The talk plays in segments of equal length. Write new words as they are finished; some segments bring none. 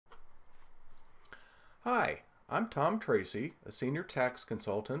Hi, I'm Tom Tracy, a senior tax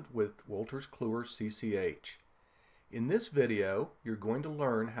consultant with Wolters Kluwer CCH. In this video, you're going to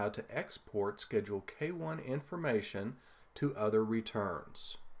learn how to export Schedule K-1 information to other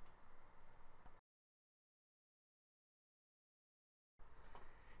returns.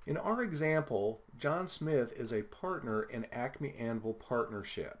 In our example, John Smith is a partner in Acme Anvil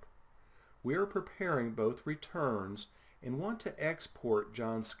Partnership. We are preparing both returns and want to export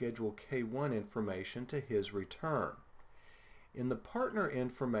John's Schedule K-1 information to his return. In the partner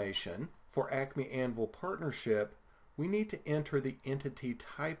information for Acme Anvil Partnership, we need to enter the entity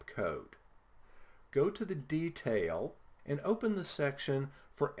type code. Go to the detail and open the section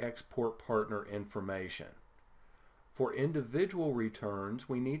for export partner information. For individual returns,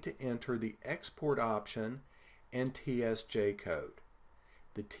 we need to enter the export option and TSJ code.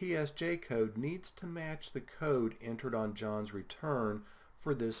 The TSJ code needs to match the code entered on John's return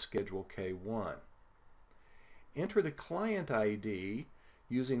for this Schedule K-1. Enter the client ID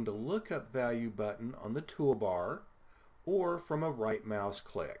using the lookup value button on the toolbar or from a right mouse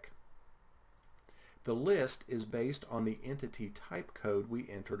click. The list is based on the entity type code we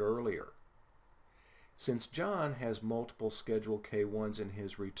entered earlier. Since John has multiple Schedule K-1s in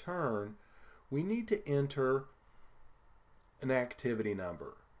his return, we need to enter an activity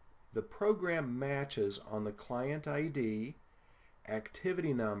number. The program matches on the client ID,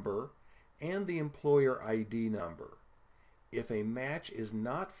 activity number, and the employer ID number. If a match is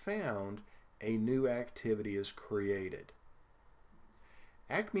not found, a new activity is created.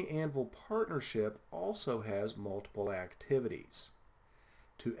 Acme Anvil Partnership also has multiple activities.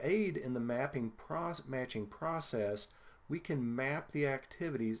 To aid in the matching process, we can map the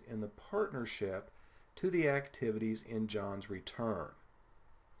activities in the partnership to the activities in John's return.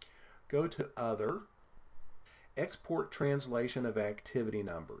 Go to Other, Export Translation of Activity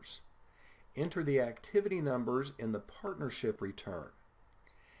Numbers. Enter the activity numbers in the partnership return.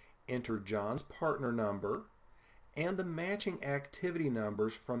 Enter John's partner number and the matching activity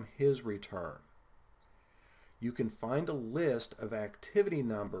numbers from his return. You can find a list of activity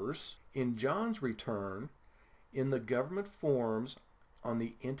numbers in John's return in the government forms on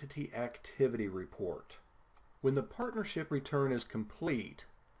the Entity Activity Report. When the partnership return is complete,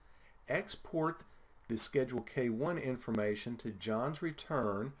 export the Schedule K-1 information to John's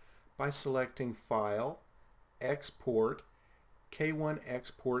return by selecting File, Export, K-1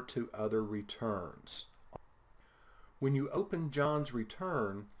 Export to Other Returns. When you open John's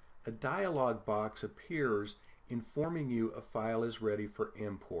return, a dialog box appears informing you a file is ready for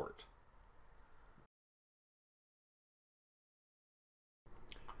import.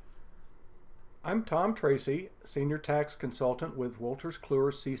 I'm Tom Tracy, Senior Tax Consultant with Wolters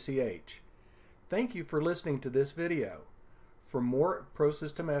Kluwer CCH. Thank you for listening to this video. For more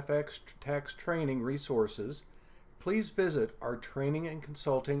ProSystem FX tax training resources, please visit our Training and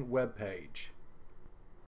Consulting webpage.